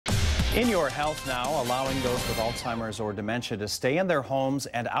In Your Health now, allowing those with Alzheimer's or dementia to stay in their homes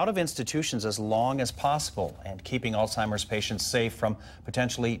and out of institutions as long as possible, and keeping Alzheimer's patients safe from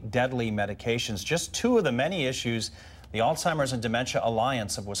potentially deadly medications. Just two of the many issues the Alzheimer's and Dementia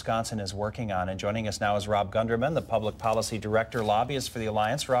Alliance of Wisconsin is working on. And joining us now is Rob Gunderman, the Public Policy Director, lobbyist for the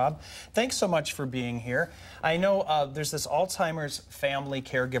Alliance. Rob, thanks so much for being here. I know there's this Alzheimer's Family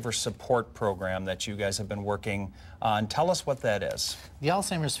Caregiver Support Program that you guys have been working on. Tell us what that is. The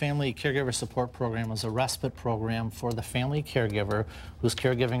Alzheimer's Family Caregiver Support Program is a respite program for the family caregiver who's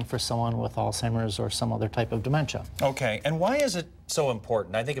caregiving for someone with Alzheimer's or some other type of dementia. Okay, and why is it so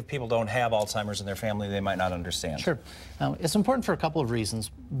important? I think if people don't have Alzheimer's in their family, they might not understand. Sure. It's important for a couple of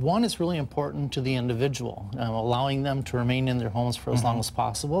reasons. One, it's really important to the individual, allowing them to remain in their homes for as long as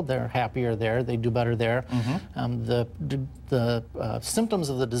possible. They're happier there, they do better there. The symptoms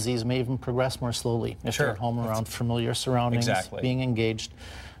of the disease may even progress more slowly if they're at home around familiar surroundings, being engaged.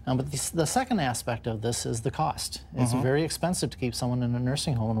 But the second aspect of this is the cost. It's very expensive to keep someone in a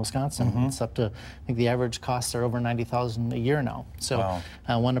nursing home in Wisconsin. It's up to, I think the average costs are over $90,000 a year now. So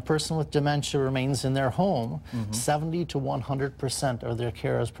when a person with dementia remains in their home, 70 to 100% of their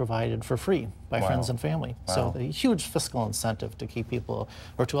care is provided for free by friends and family. So a huge fiscal incentive to keep people,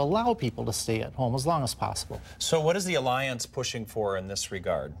 or to allow people to stay at home as long as possible. So what is the Alliance pushing for in this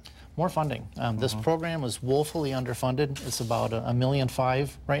regard? More funding. This program is woefully underfunded. It's about $1.5 million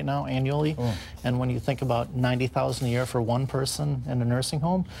right now annually. And when you think about $90,000 a year for one person in a nursing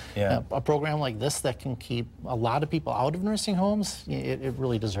home, a program like this that can keep a lot of people out of nursing homes, it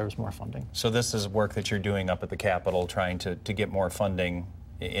really deserves more funding. So this is work that you're doing up at the Capitol, trying to get more funding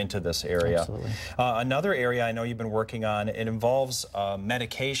into this area. Absolutely. Another area I know you've been working on, it involves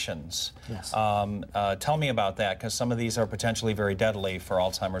medications. Yes. Tell me about that, because some of these are potentially very deadly for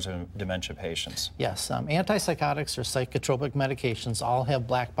Alzheimer's and dementia patients. Yes. Antipsychotics or psychotropic medications all have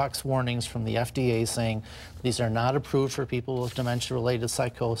black box warnings from the FDA saying these are not approved for people with dementia-related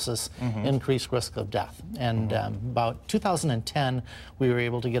psychosis, increased risk of death. And about 2010, we were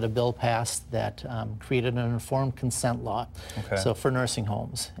able to get a bill passed that created an informed consent law. So for nursing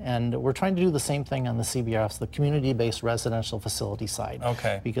homes. And we're trying to do the same thing on the CBRFs, the community-based residential facility side.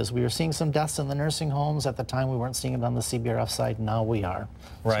 Because we were seeing some deaths in the nursing homes. At the time, we weren't seeing it on the CBRF side. Now we are.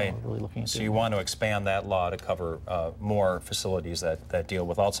 Right. So we're really looking at you want to expand that law to cover more facilities that deal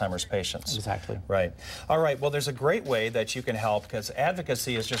with Alzheimer's patients. Exactly. Right. All right. Well, there's a great way that you can help, because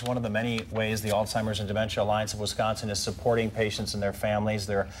advocacy is just one of the many ways the Alzheimer's and Dementia Alliance of Wisconsin is supporting patients and their families.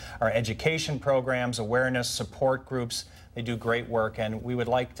 There are education programs, awareness, support groups. They do great work, and we would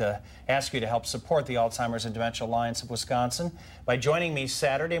like to ask you to help support the Alzheimer's and Dementia Alliance of Wisconsin by joining me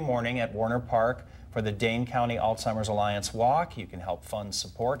Saturday morning at Warner Park for the Dane County Alzheimer's Alliance Walk. You can help fund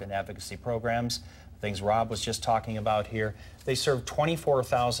support and advocacy programs, things Rob was just talking about here. They served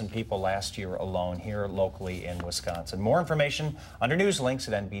 24,000 people last year alone here locally in Wisconsin. More information under news links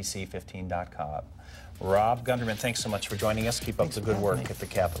at NBC15.com. Rob Gunderman, thanks so much for joining us. Keep up the good work at the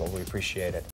Capitol. We appreciate it.